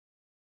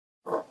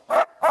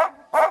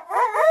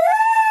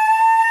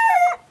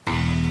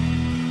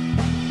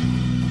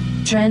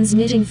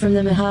Transmitting from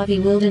the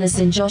Mojave Wilderness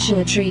in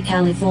Joshua Tree,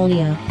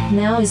 California,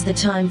 now is the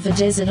time for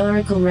Desert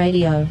Oracle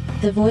Radio,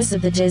 the voice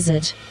of the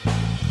desert.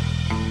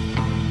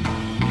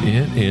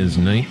 It is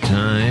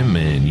nighttime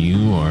and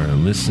you are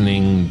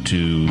listening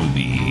to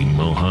the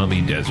Mojave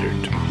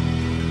Desert.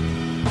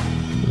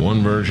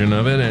 One version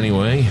of it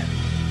anyway.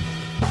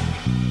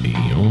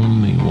 The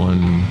only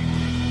one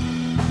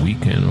we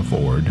can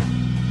afford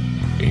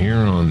here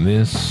on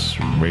this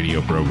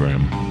radio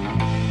program.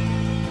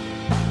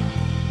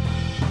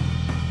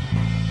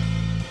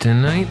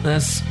 Tonight,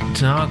 let's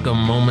talk a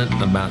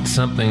moment about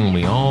something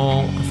we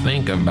all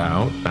think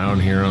about out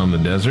here on the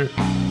desert.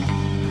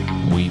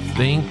 We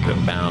think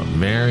about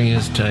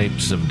various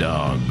types of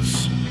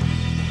dogs.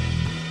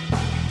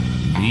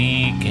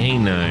 The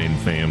canine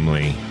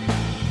family.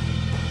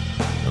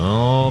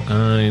 All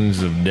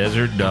kinds of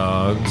desert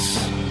dogs,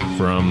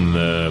 from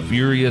the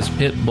furious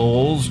pit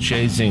bulls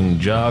chasing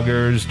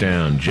joggers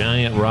down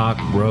Giant Rock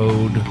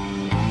Road,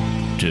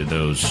 to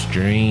those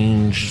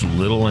strange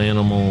little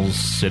animals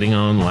sitting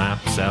on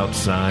laps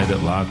outside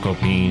at La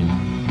Copine.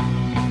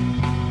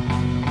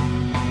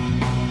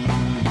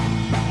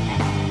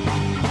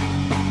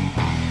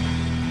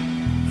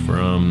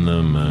 From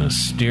the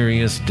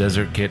mysterious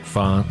desert kit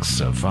fox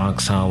of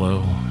Fox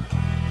Hollow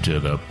to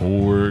the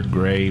poor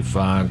gray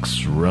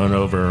fox run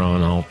over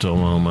on Alta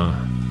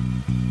Loma.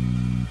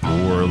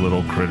 Poor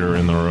little critter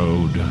in the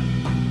road.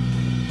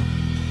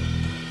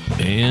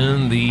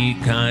 And the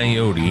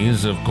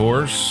coyotes, of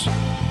course.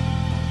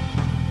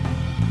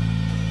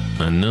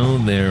 I know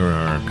there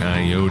are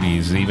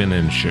coyotes even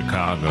in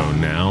Chicago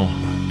now,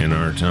 in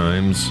our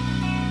times.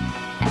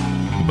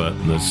 But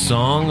the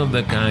song of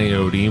the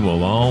coyote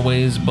will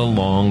always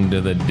belong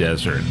to the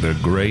desert, the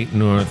great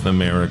North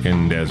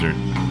American desert.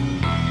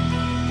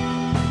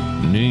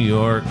 New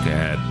York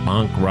had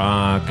punk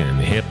rock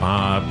and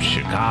hip-hop.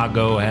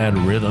 Chicago had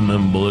rhythm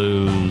and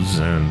blues,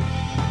 and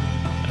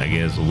I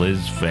guess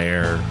Liz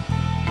Phair.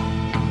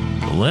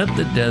 Let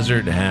the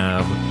desert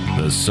have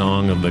the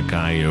song of the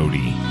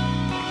coyote.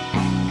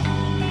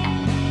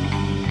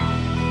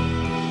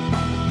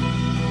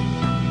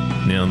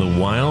 Now, the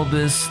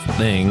wildest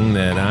thing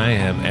that I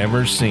have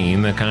ever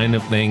seen, the kind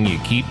of thing you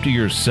keep to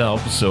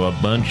yourself so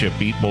a bunch of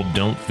people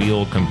don't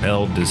feel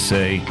compelled to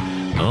say,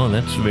 "Oh,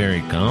 that's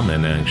very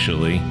common,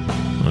 actually,"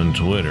 on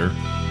Twitter.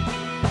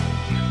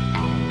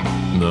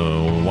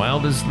 The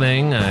wildest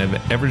thing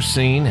I've ever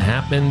seen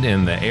happened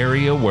in the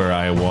area where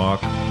I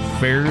walk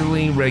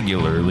fairly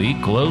regularly,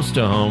 close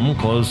to home,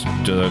 close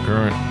to the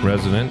current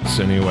residence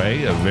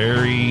anyway. A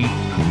very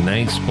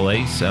nice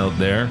place out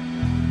there,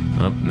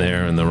 up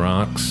there in the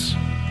rocks,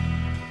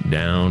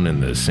 down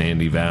in the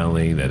sandy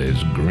valley that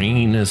is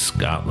green as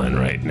Scotland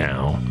right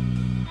now.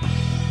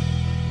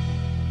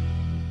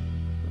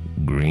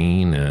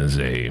 Green as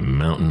a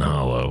mountain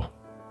hollow.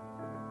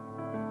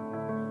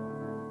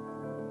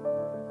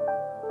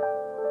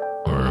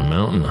 Or a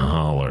mountain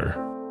holler,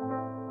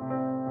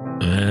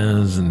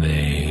 as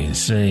they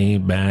say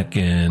back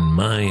in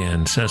my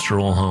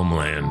ancestral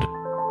homeland.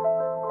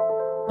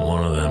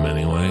 One of them,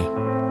 anyway.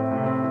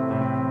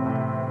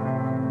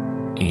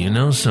 You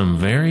know, some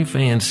very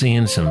fancy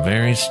and some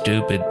very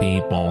stupid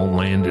people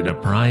landed a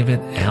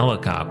private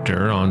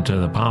helicopter onto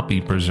the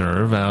Poppy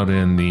Preserve out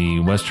in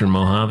the western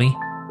Mojave.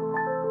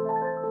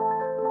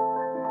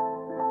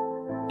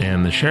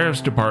 And the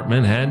sheriff's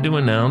department had to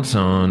announce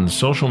on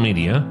social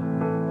media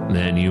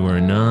that you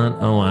are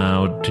not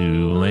allowed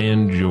to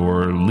land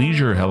your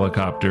leisure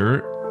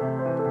helicopter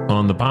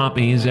on the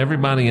poppies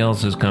everybody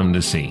else has come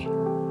to see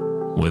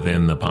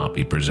within the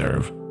Poppy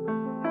Preserve.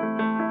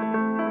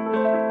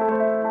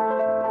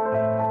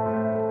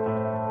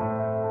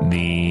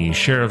 The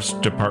sheriff's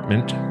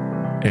department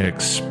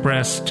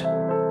expressed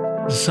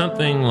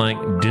something like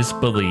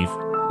disbelief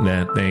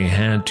that they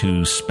had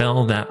to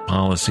spell that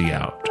policy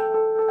out,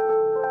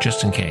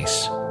 just in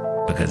case,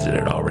 because it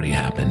had already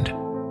happened.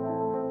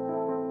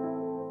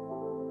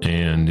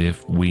 And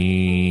if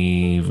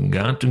we've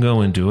got to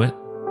go into it,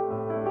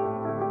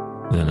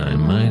 then I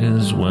might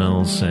as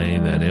well say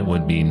that it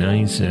would be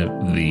nice if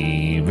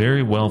the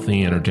very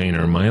wealthy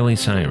entertainer Miley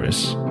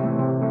Cyrus,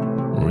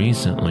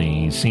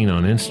 recently seen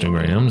on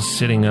Instagram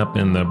sitting up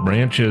in the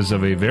branches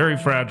of a very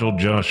fragile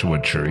Joshua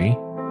tree,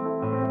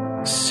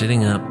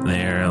 sitting up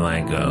there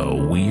like a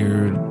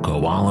weird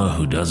koala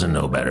who doesn't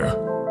know better.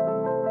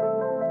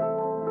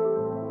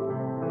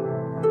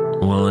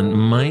 Well, it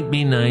might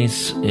be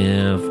nice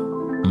if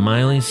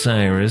Miley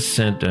Cyrus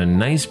sent a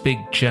nice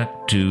big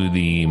check to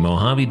the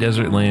Mojave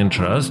Desert Land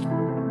Trust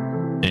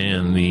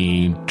and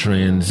the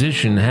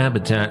Transition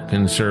Habitat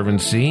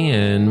Conservancy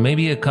and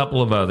maybe a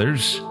couple of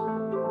others,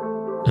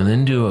 and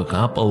then do a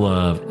couple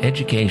of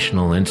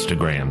educational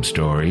Instagram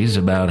stories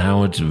about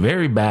how it's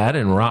very bad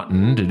and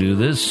rotten to do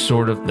this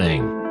sort of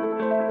thing,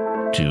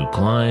 to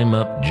climb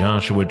up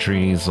Joshua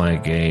trees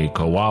like a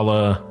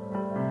koala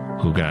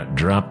who got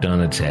dropped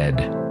on its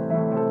head.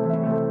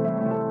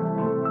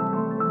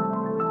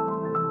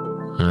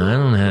 I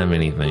don't have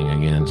anything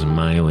against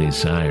Miley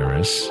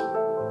Cyrus.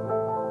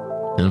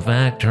 In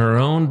fact, her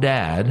own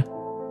dad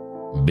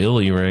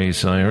Billy Ray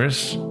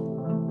Cyrus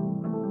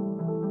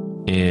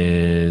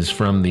is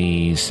from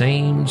the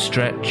same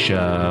stretch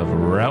of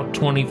Route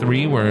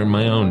 23 where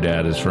my own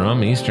dad is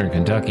from, Eastern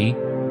Kentucky.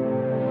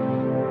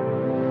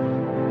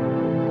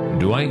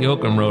 Dwight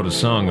Yoakam wrote a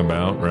song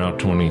about Route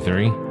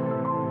 23.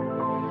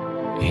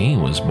 He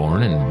was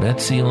born in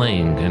Betsy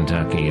Lane,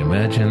 Kentucky.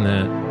 Imagine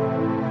that.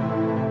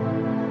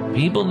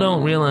 People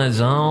don't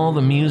realize all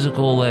the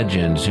musical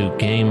legends who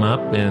came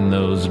up in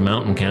those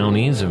mountain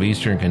counties of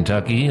Eastern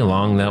Kentucky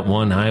along that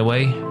one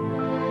highway,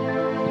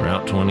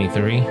 Route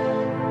 23.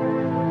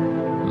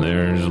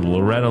 There's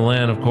Loretta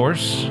Lynn, of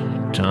course,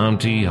 Tom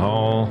T.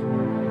 Hall.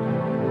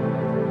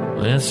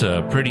 That's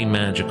a pretty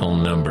magical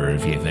number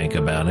if you think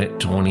about it,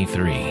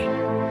 23.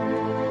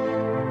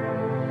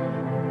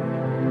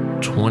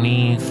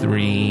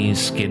 23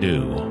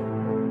 skidoo,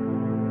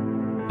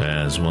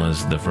 as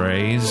was the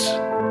phrase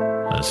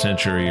a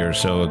century or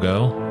so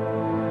ago.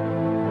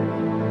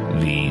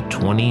 The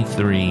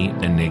 23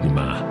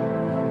 Enigma.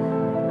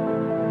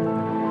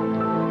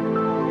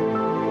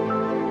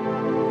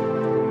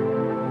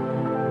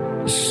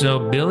 So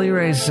Billy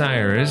Ray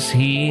Cyrus,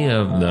 he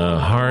of the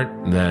heart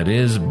that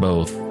is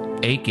both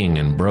aching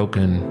and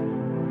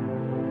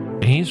broken,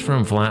 he's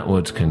from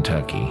Flatwoods,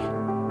 Kentucky.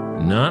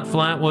 Not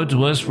Flatwoods,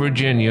 West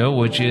Virginia,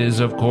 which is,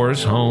 of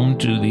course, home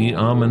to the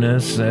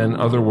ominous and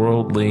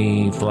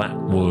otherworldly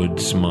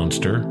Flatwoods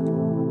monster.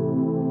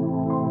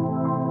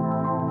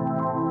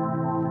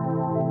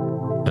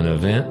 An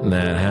event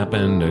that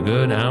happened a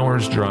good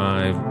hour's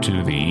drive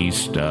to the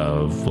east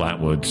of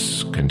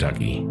Flatwoods,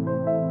 Kentucky.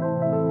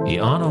 You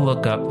ought to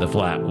look up the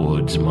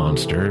Flatwoods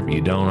monster if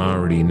you don't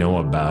already know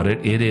about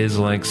it. It is,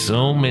 like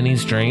so many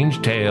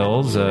strange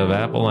tales of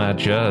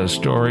Appalachia, a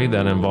story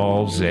that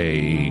involves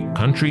a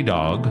country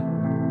dog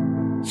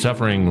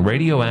suffering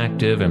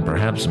radioactive and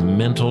perhaps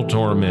mental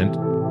torment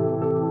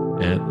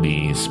at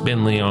the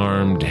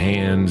spindly-armed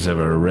hands of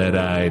a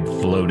red-eyed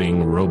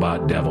floating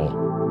robot devil.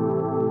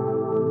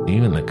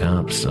 Even the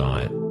cops saw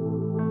it,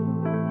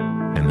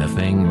 and the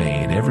thing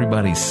made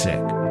everybody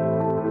sick.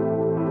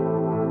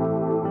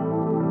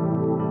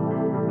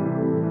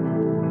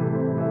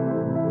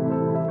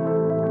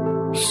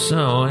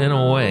 So, in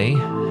a way,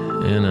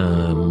 in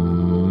a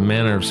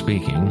manner of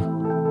speaking,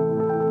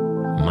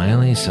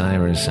 Miley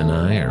Cyrus and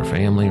I are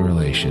family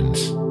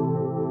relations.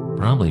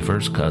 Probably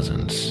first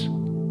cousins.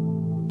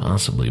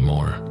 Possibly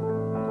more.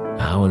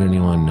 How would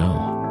anyone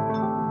know?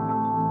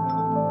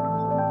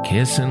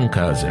 Kissin'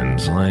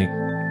 cousins, like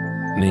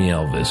the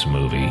Elvis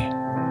movie.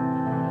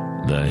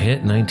 The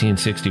hit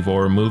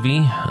 1964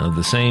 movie of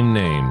the same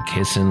name,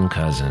 Kissin'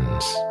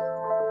 Cousins.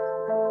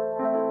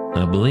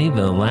 I believe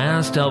the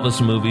last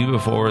Elvis movie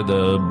before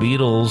the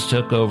Beatles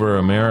took over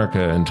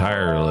America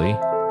entirely,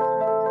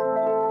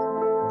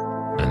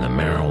 and the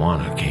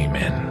marijuana came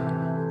in.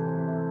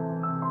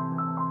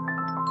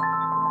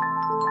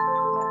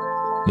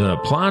 The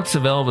plots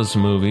of Elvis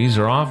movies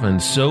are often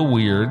so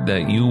weird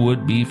that you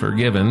would be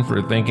forgiven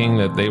for thinking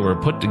that they were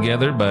put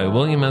together by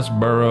William S.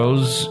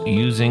 Burroughs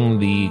using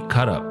the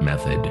cut-up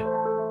method.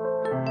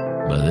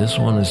 But this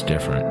one is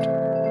different.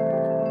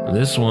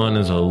 This one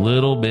is a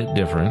little bit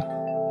different.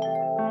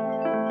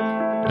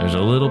 There's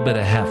a little bit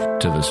of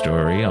heft to the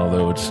story,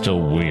 although it's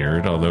still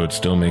weird, although it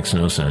still makes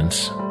no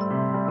sense.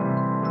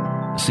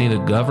 See,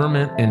 the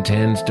government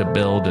intends to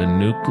build a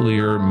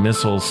nuclear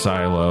missile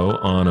silo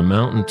on a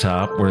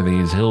mountaintop where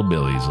these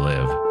hillbillies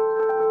live.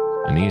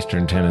 In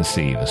eastern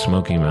Tennessee, the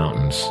Smoky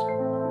Mountains.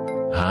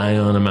 High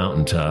on a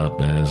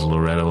mountaintop, as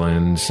Loretta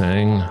Lynn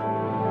sang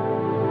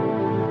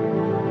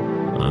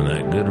on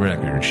that good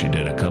record she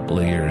did a couple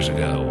of years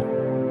ago,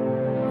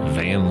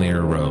 Van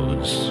Leer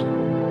Rose.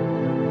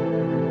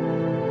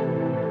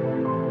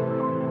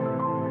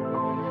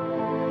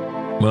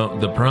 Well,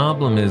 the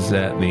problem is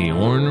that the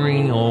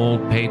ornery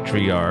old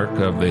patriarch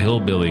of the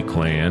Hillbilly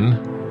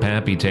Clan,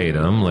 Pappy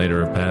Tatum,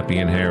 later of Pappy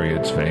and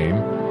Harriet's fame,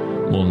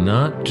 will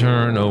not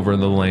turn over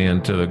the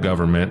land to the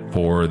government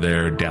for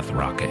their death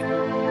rocket.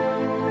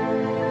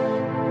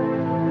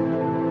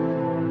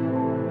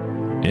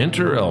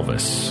 Enter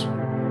Elvis,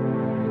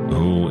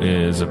 who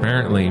is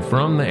apparently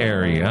from the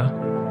area,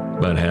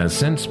 but has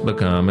since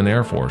become an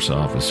Air Force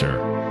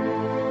officer.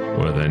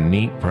 With a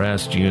neat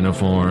pressed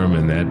uniform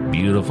and that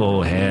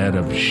beautiful head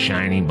of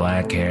shiny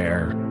black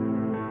hair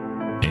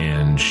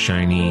and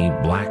shiny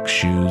black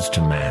shoes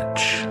to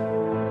match.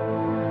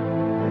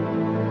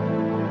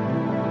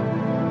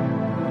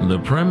 The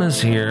premise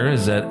here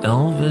is that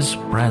Elvis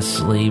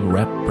Presley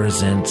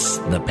represents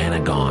the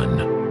Pentagon.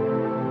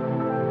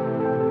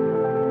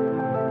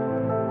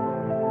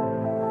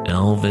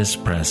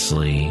 Elvis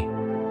Presley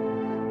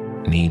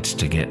needs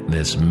to get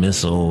this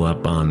missile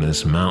up on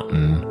this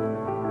mountain.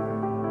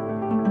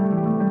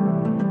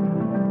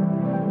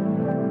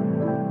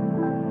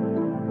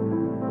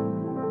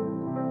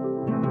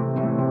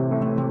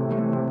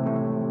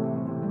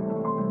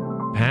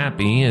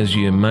 Pappy, as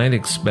you might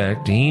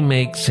expect, he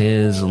makes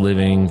his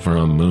living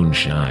from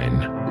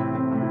moonshine.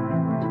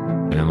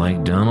 And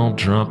like Donald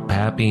Trump,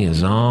 Pappy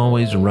is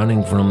always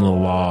running from the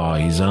law.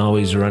 He's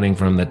always running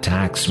from the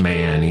tax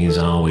man. He's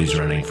always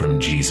running from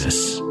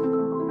Jesus and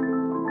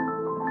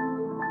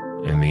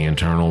the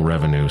Internal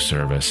Revenue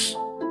Service,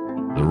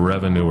 the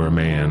revenuer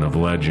man of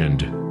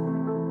legend.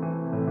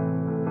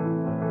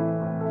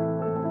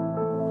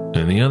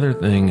 And the other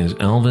thing is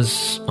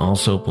Elvis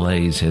also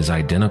plays his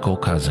identical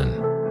cousin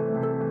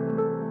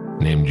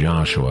named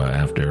Joshua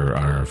after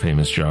our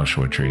famous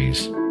Joshua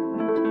trees.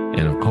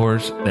 And of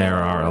course, there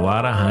are a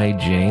lot of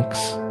hijinks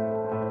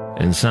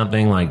and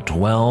something like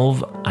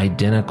 12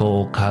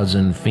 identical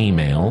cousin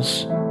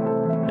females.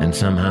 And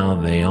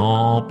somehow they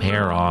all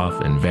pair off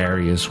in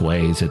various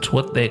ways. It's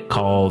what they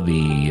call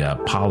the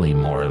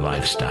polymorph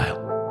lifestyle,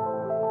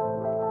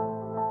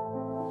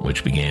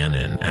 which began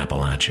in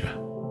Appalachia.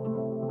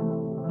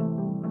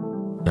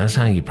 That's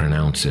how you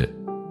pronounce it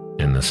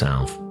in the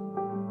South.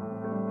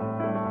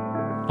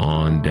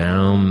 On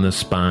down the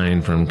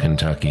spine from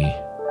Kentucky,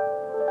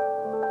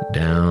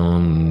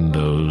 down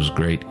those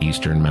great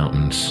eastern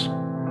mountains,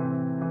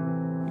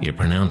 you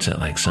pronounce it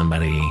like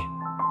somebody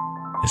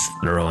is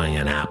throwing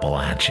an apple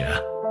at you.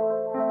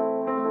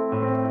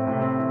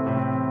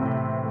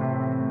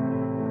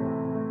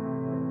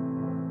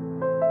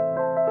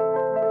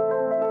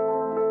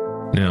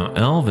 Now,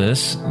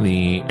 Elvis,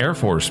 the Air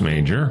Force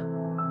major,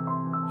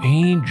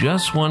 he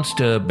just wants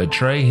to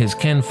betray his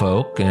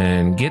kinfolk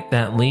and get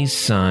that lease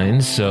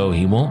signed so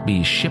he won't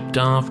be shipped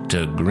off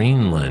to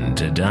Greenland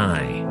to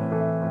die.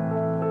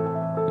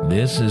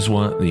 This is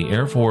what the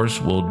Air Force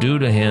will do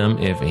to him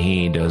if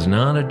he does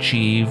not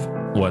achieve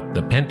what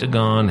the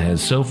Pentagon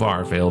has so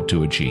far failed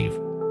to achieve: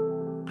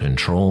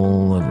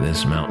 control of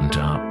this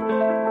mountaintop,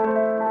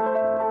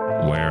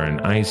 where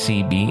an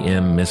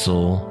ICBM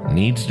missile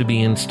needs to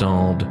be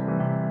installed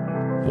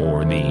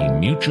for the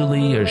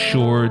mutually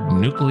assured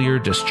nuclear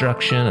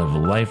destruction of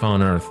life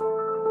on Earth.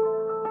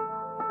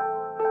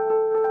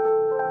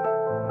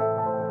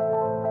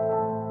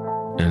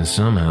 And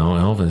somehow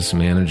Elvis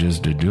manages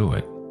to do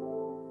it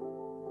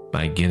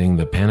by getting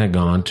the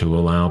Pentagon to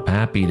allow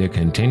Pappy to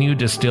continue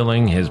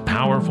distilling his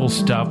powerful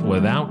stuff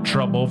without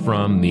trouble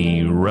from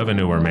the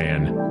revenuer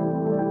man.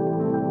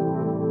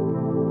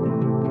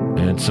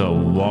 It's a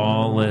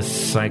lawless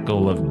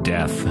cycle of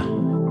death.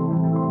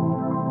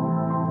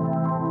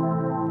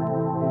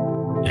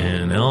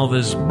 And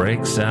Elvis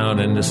breaks out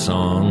into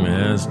song,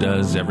 as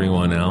does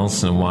everyone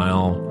else, and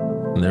while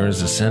there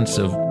is a sense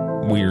of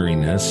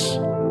weariness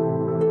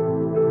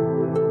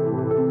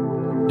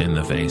in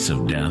the face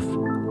of death,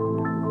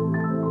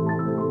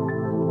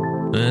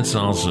 it's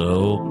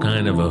also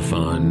kind of a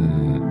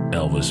fun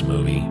Elvis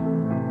movie.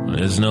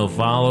 Is no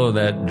Follow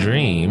That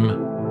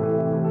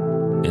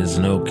Dream, is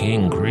no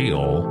King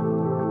Creole.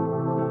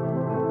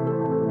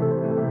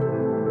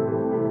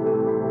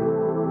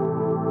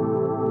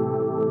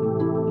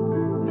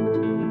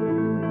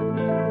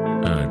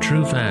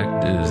 True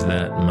fact is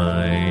that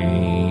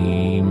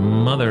my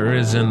mother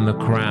is in the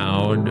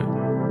crowd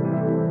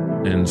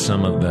in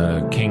some of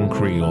the King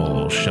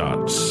Creole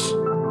shots.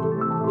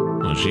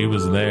 Well, she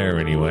was there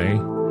anyway,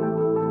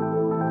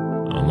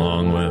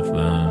 along with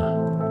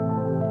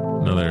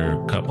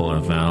another couple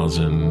of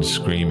thousand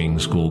screaming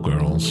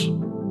schoolgirls.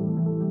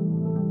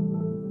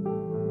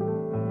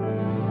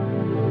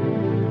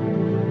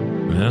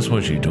 That's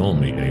what she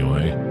told me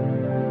anyway.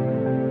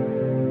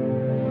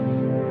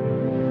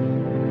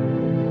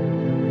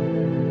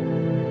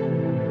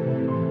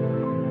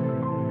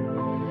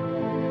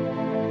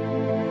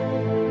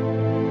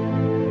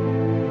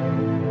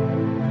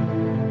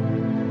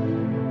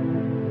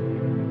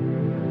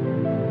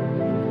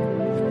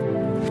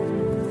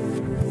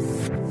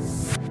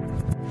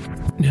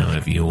 Now,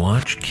 if you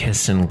watch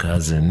Kissin'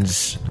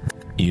 Cousins,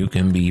 you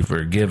can be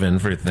forgiven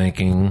for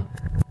thinking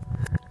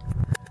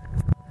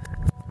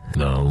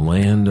the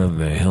land of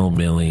the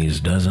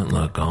hillbillies doesn't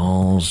look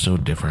all so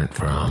different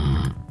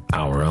from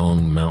our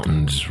own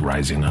mountains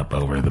rising up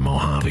over the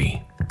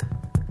Mojave.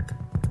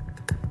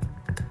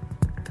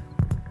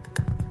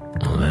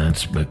 Well,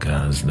 that's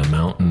because the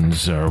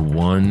mountains are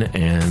one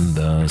and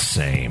the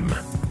same.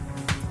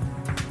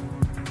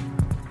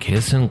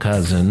 Kissin'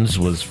 Cousins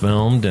was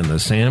filmed in the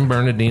San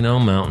Bernardino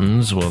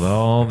Mountains with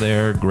all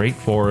their great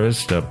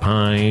forests of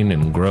pine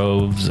and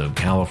groves of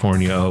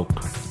California oak.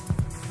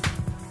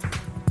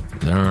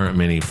 There aren't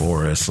many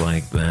forests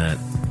like that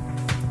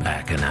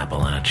back in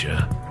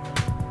Appalachia.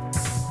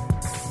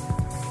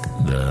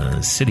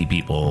 The city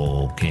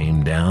people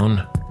came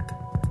down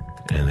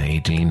in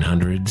the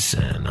 1800s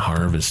and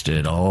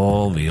harvested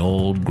all the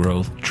old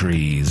growth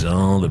trees,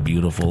 all the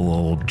beautiful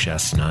old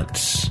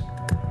chestnuts.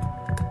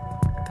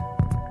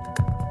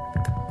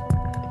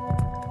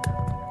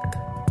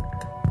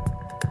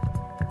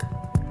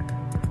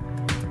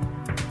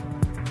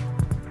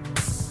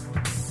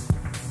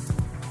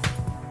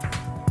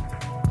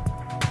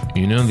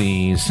 You know,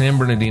 the San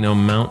Bernardino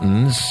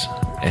Mountains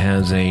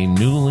has a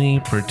newly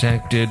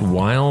protected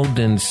wild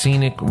and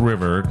scenic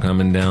river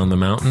coming down the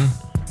mountain,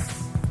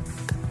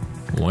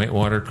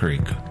 Whitewater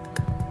Creek.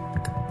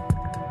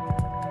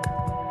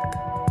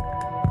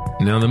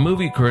 Now, the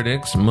movie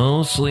critics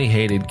mostly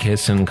hated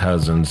Kissin'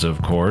 Cousins,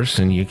 of course,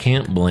 and you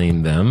can't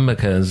blame them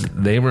because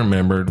they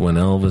remembered when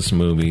Elvis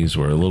movies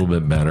were a little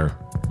bit better,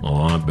 a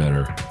lot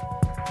better.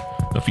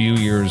 A few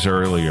years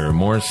earlier,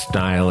 more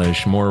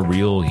stylish, more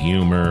real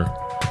humor,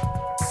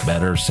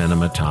 better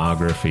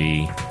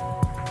cinematography,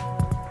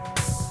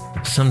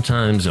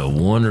 sometimes a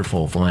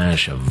wonderful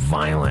flash of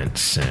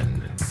violence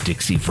and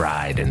Dixie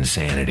Fried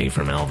insanity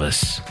from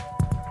Elvis,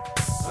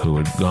 who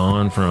had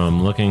gone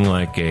from looking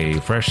like a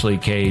freshly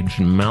caged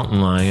mountain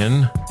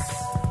lion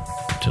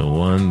to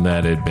one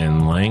that had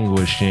been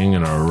languishing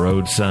in a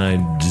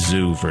roadside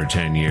zoo for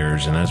 10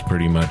 years, and that's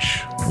pretty much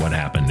what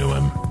happened to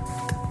him.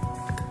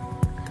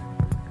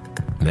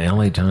 The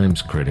LA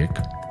Times critic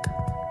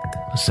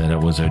said it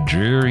was a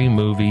dreary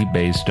movie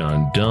based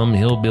on dumb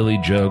hillbilly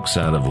jokes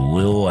out of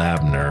Lil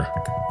Abner.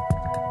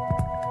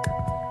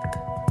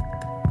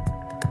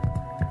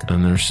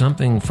 And there's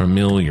something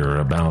familiar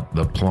about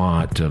the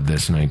plot of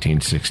this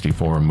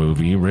 1964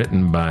 movie,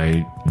 written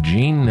by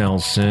Gene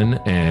Nelson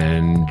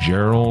and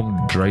Gerald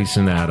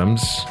Drayson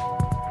Adams,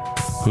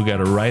 who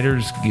got a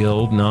Writers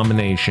Guild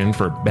nomination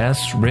for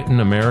Best Written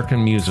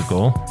American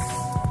Musical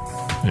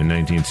in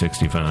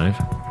 1965,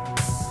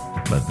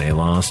 but they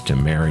lost to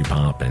Mary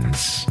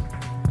Poppins.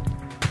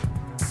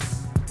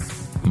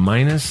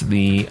 Minus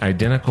the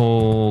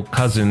identical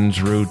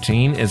cousins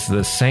routine, it's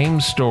the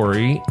same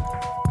story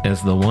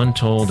as the one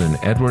told in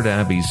Edward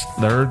Abbey's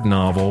third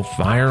novel,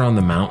 Fire on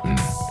the Mountain,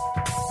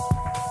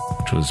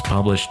 which was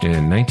published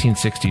in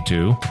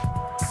 1962,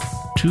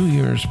 2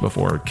 years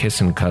before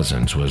Kissin'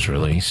 Cousins was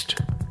released.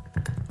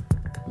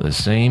 The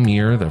same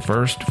year, the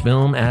first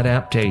film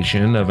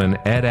adaptation of an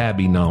Ed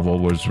Abbey novel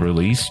was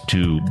released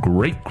to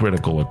great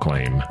critical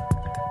acclaim.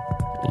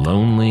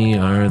 Lonely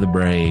Are the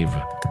Brave,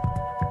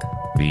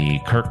 the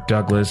Kirk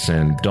Douglas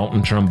and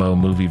Dalton Trumbo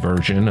movie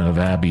version of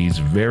Abbey's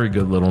very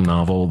good little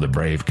novel, The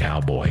Brave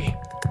Cowboy.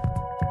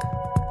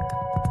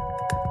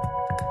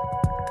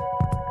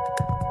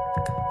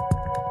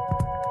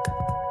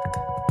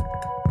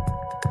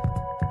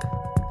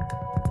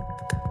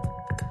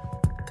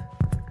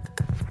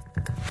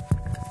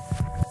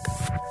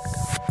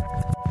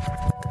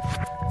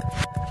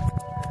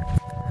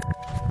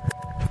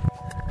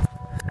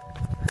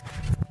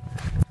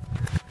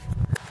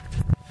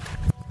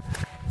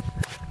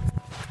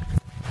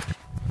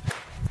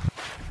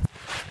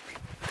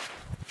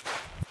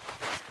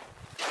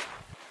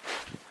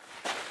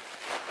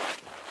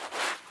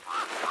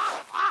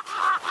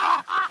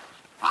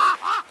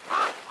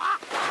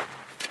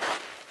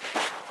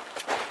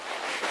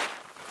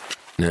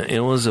 Now,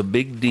 it was a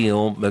big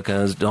deal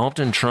because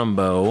Dalton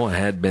Trumbo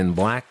had been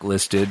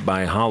blacklisted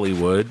by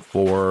Hollywood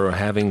for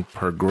having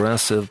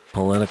progressive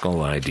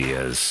political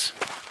ideas.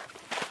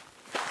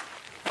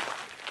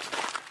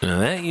 Now,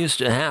 that used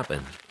to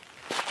happen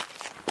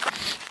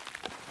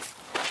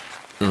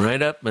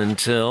right up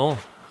until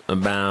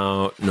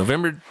about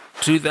November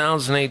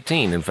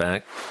 2018, in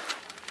fact.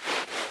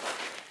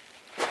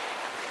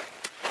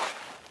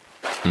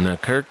 Now,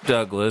 Kirk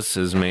Douglas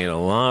has made a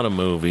lot of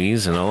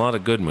movies, and a lot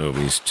of good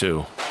movies,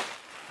 too.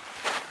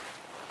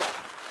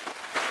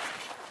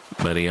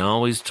 But he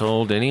always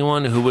told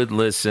anyone who would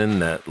listen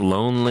that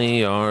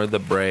Lonely Are the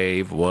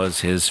Brave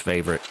was his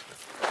favorite,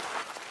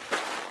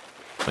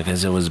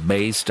 because it was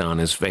based on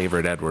his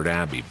favorite Edward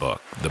Abbey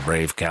book, The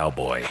Brave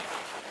Cowboy.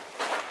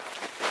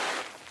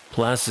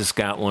 Plus, it's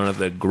got one of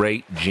the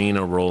great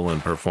Gina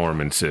Rowland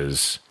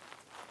performances,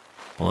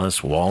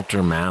 plus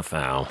Walter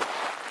Matthau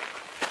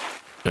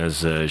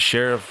as a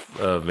sheriff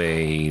of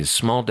a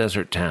small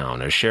desert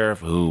town, a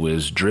sheriff who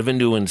is driven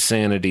to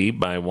insanity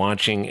by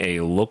watching a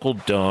local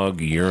dog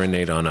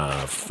urinate on a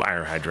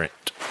fire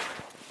hydrant.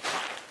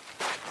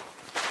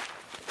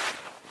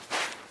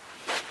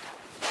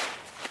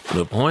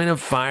 The point of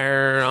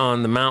Fire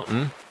on the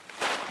Mountain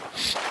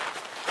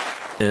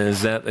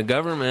is that the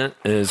government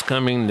is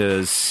coming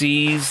to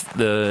seize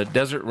the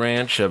desert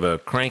ranch of a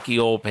cranky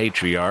old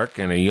patriarch,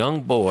 and a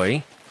young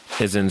boy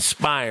is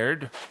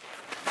inspired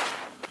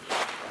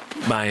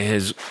by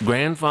his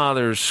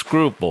grandfather's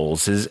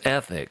scruples, his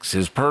ethics,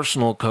 his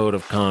personal code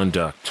of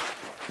conduct.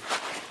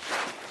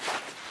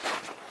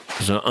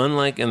 So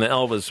unlike in the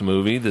Elvis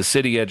movie, the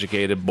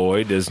city-educated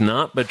boy does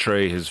not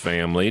betray his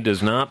family,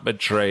 does not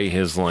betray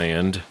his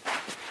land,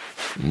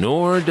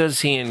 nor does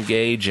he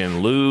engage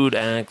in lewd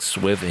acts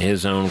with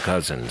his own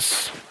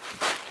cousins.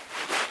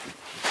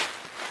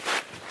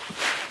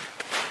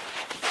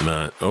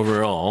 But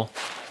overall,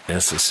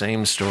 it's the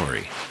same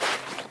story.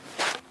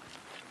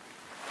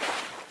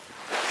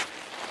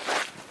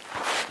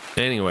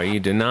 Anyway, you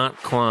do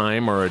not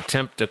climb or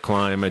attempt to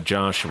climb a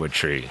Joshua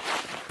tree.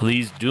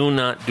 Please do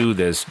not do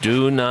this.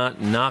 Do not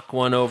knock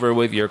one over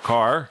with your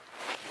car,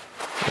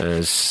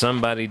 as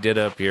somebody did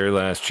up here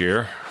last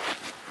year.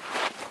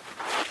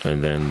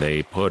 And then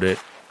they put it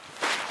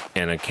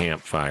in a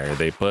campfire.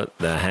 They put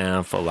the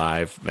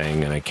half-alive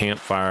thing in a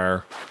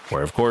campfire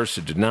where, of course,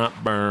 it did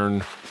not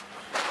burn.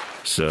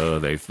 So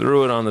they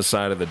threw it on the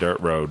side of the dirt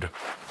road.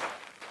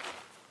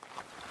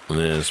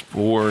 This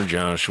poor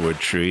Joshua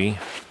tree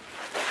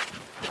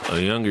a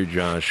younger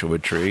Joshua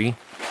tree,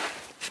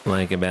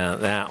 like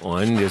about that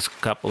one, just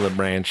a couple of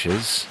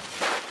branches,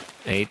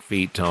 8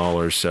 feet tall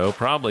or so,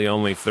 probably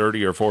only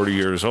 30 or 40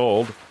 years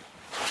old,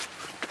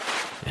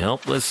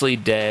 helplessly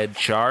dead,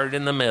 charred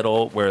in the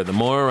middle where the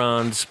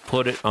morons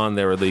put it on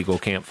their illegal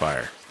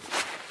campfire.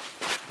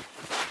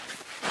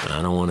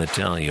 I don't want to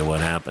tell you what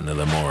happened to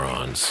the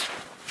morons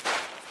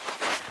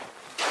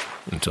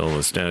until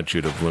the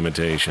statute of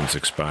limitations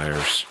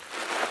expires.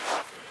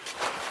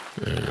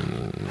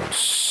 And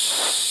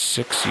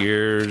 6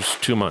 years,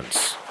 2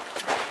 months.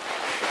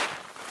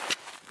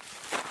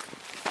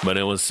 But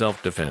it was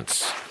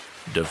self-defense.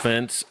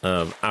 Defense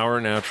of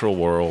our natural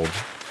world,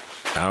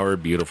 our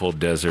beautiful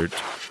desert,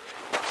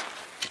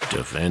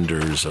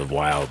 defenders of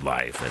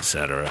wildlife,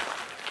 etc.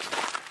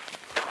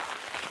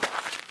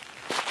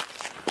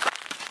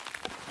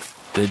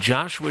 The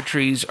Joshua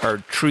trees are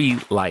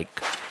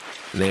tree-like.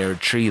 They are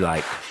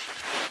tree-like,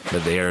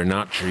 but they are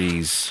not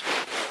trees.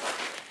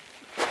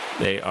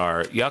 They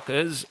are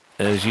yuccas,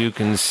 as you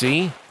can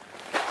see,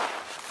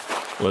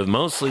 with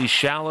mostly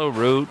shallow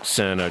roots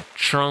and a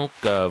trunk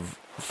of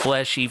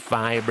fleshy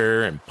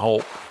fiber and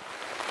pulp.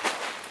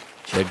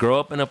 They grow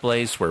up in a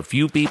place where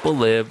few people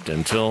lived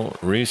until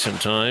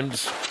recent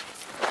times.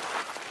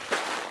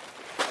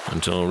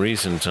 Until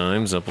recent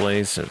times, a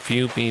place that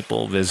few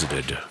people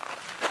visited.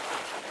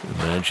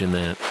 Imagine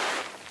that.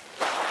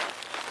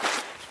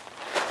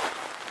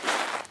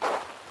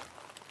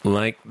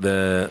 Like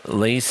the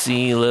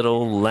lacy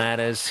little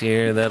lattice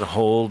here that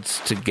holds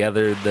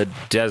together the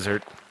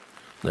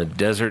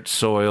desert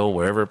soil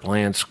wherever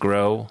plants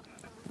grow,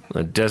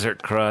 the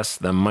desert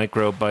crust, the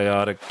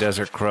microbiotic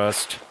desert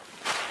crust.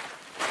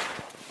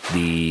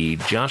 The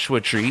Joshua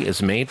tree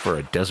is made for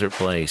a desert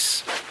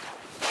place.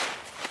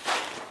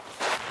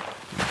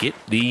 Get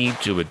thee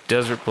to a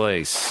desert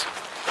place,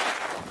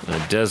 a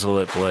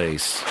desolate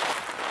place.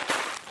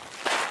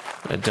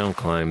 But don't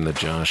climb the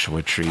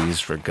Joshua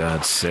trees, for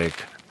God's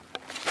sake.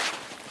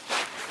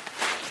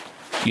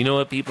 You know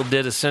what people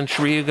did a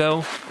century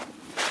ago?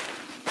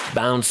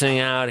 Bouncing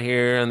out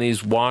here on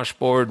these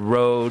washboard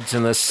roads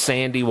in the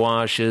sandy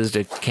washes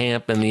to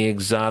camp in the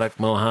exotic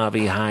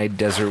Mojave high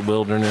desert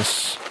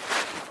wilderness.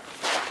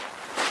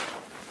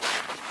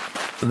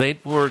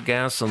 They'd pour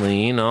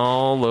gasoline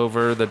all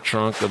over the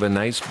trunk of a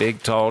nice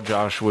big tall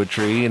Joshua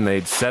tree, and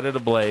they'd set it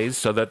ablaze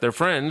so that their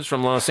friends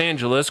from Los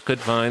Angeles could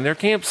find their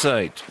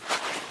campsite.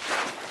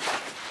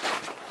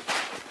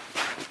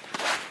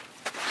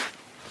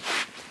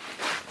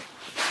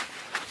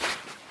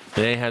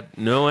 They had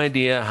no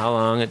idea how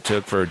long it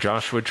took for a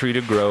Joshua tree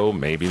to grow.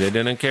 Maybe they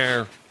didn't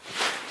care.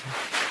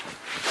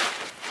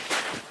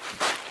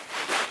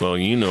 Well,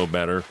 you know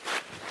better.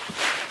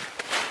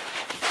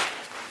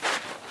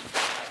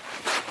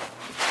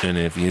 And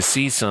if you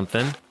see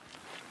something,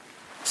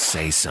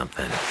 say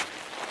something.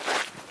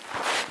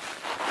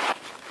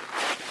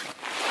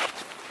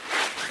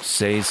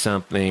 Say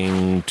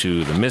something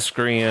to the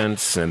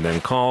miscreants, and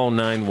then call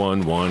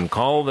 911,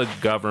 call the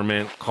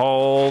government,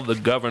 call the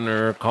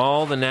governor,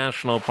 call the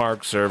National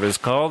Park Service,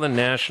 call the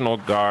National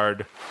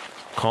Guard,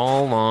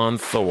 call on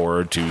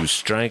Thor to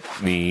strike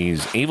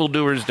these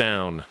evildoers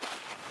down.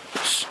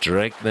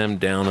 Strike them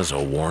down as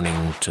a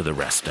warning to the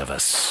rest of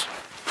us.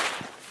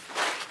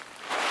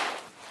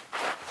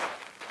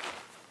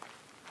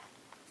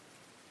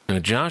 Now,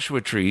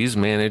 Joshua trees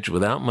manage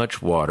without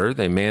much water.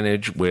 They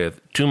manage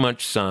with too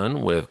much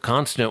sun, with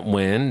constant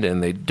wind,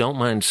 and they don't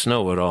mind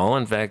snow at all.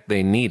 In fact,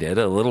 they need it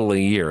a little a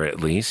year at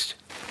least.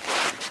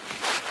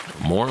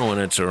 More when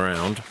it's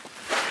around.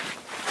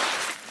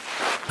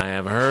 I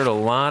have heard a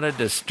lot of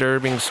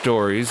disturbing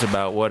stories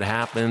about what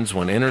happens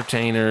when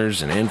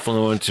entertainers and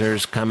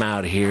influencers come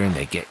out here and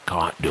they get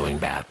caught doing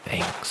bad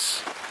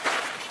things.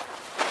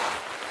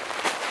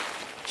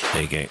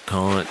 They get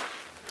caught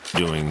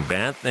doing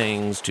bad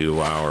things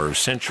to our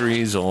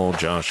centuries-old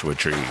Joshua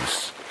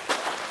trees.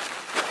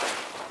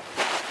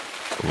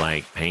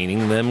 Like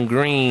painting them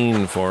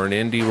green for an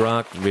indie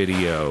rock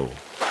video.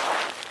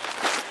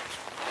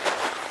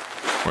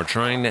 Or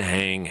trying to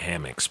hang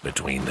hammocks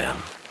between them.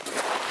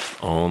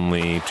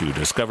 Only to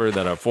discover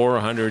that a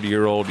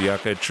 400-year-old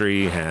yucca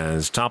tree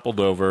has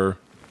toppled over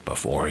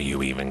before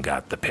you even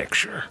got the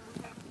picture.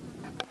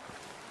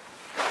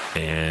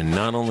 And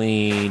not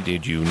only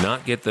did you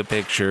not get the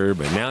picture,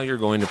 but now you're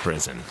going to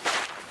prison.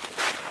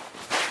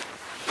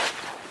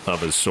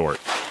 Of a sort.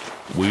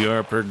 We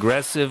are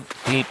progressive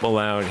people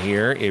out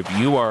here. If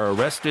you are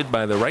arrested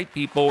by the right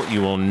people,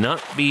 you will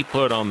not be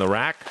put on the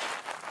rack.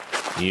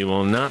 You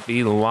will not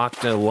be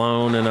locked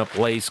alone in a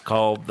place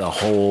called the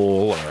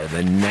Hole or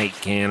the Night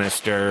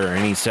Canister or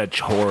any such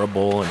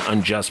horrible and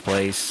unjust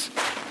place.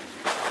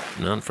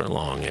 Not for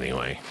long,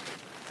 anyway.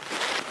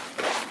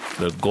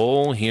 The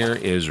goal here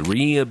is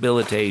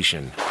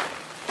rehabilitation.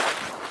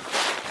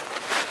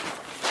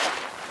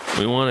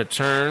 We want to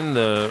turn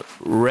the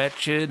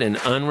wretched and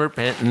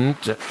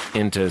unrepentant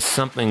into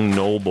something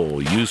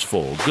noble,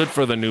 useful, good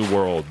for the new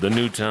world, the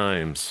new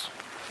times.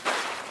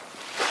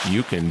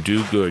 You can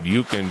do good.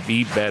 You can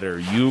be better.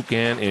 You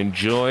can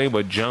enjoy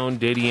what Joan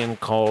Didion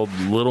called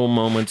little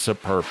moments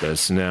of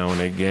purpose now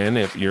and again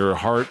if your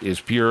heart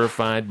is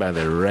purified by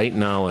the right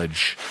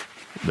knowledge,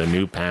 the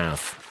new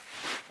path.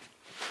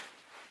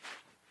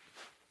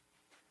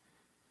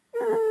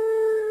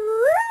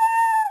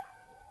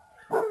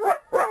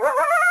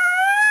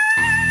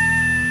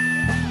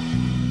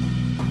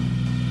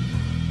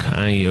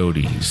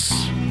 Coyotes.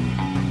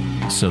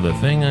 So the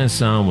thing I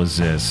saw was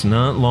this.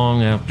 Not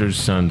long after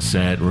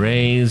sunset,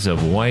 rays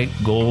of white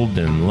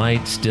golden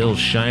light still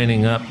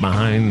shining up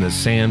behind the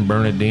San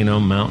Bernardino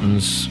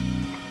Mountains.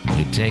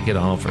 You take it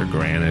all for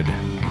granted.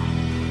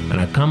 And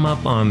I come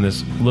up on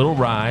this little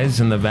rise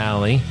in the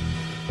valley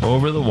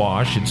over the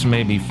wash. It's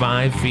maybe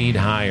 5 feet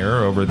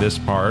higher over this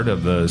part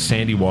of the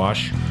Sandy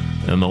Wash.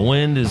 And the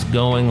wind is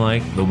going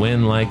like the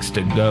wind likes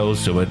to go.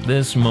 So at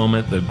this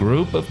moment, the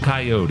group of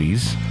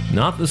coyotes,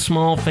 not the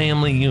small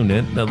family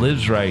unit that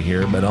lives right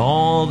here, but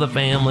all the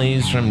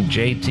families from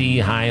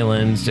JT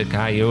Highlands to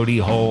Coyote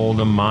Hole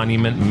to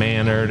Monument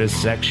Manor to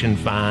Section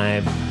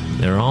 5,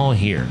 they're all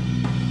here.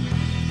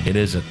 It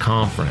is a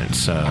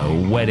conference,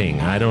 a wedding,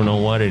 I don't know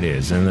what it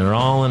is, and they're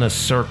all in a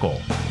circle,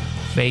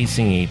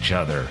 facing each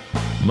other,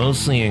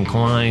 mostly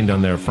inclined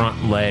on their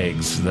front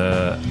legs,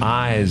 the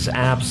eyes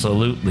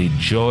absolutely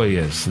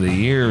joyous, the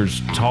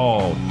ears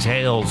tall,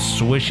 tails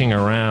swishing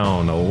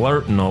around,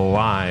 alert and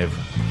alive.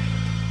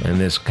 And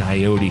this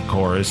coyote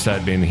chorus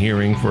I'd been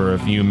hearing for a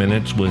few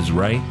minutes was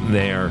right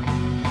there.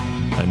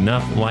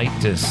 Enough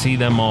light to see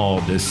them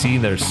all, to see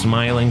their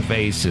smiling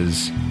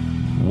faces.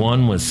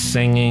 One was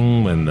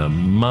singing when the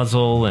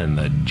muzzle and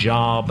the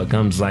jaw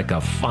becomes like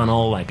a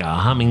funnel, like a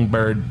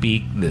hummingbird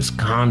beak, this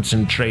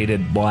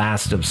concentrated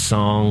blast of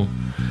song.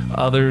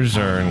 Others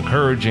are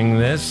encouraging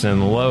this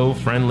in low,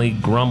 friendly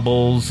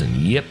grumbles and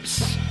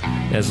yips.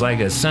 It's like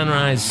a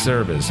sunrise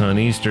service on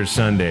Easter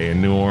Sunday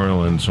in New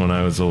Orleans when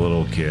I was a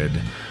little kid.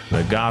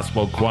 The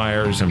gospel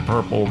choirs in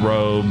purple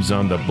robes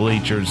on the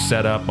bleachers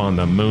set up on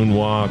the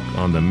moonwalk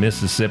on the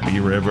Mississippi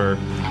River.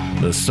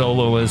 The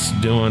soloist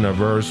doing a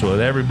verse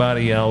with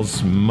everybody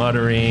else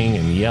muttering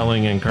and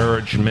yelling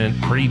encouragement,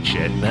 preach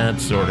it,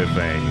 that sort of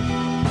thing.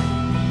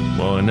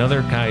 Well,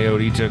 another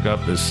coyote took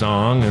up the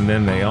song, and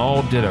then they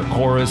all did a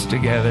chorus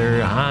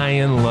together, high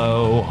and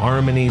low,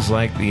 harmonies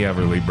like the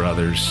Everly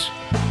Brothers.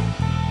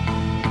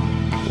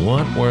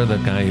 What were the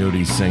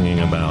coyotes singing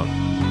about?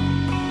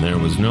 There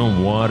was no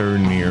water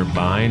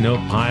nearby, no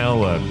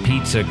pile of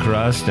pizza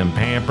crust and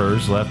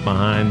Pampers left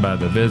behind by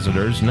the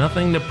visitors,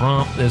 nothing to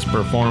prompt this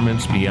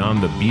performance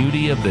beyond the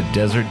beauty of the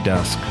desert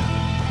dusk.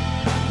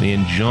 The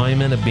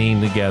enjoyment of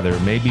being together,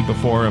 maybe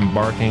before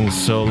embarking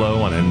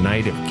solo on a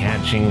night of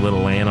catching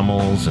little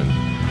animals and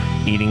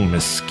eating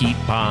mesquite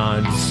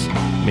pods,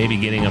 maybe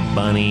getting a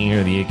bunny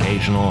or the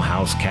occasional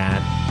house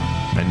cat.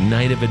 A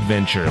night of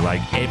adventure,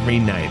 like every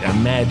night.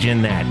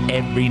 Imagine that,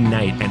 every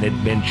night an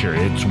adventure.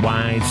 It's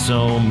why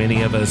so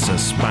many of us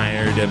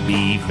aspire to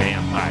be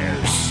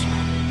vampires.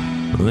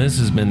 This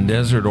has been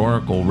Desert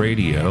Oracle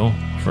Radio,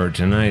 for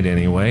tonight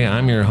anyway.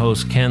 I'm your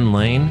host, Ken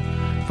Lane.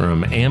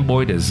 From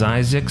Amboy to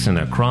Zzyzx and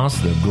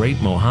across the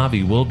Great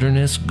Mojave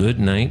Wilderness, good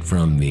night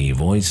from the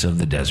Voice of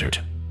the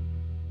Desert.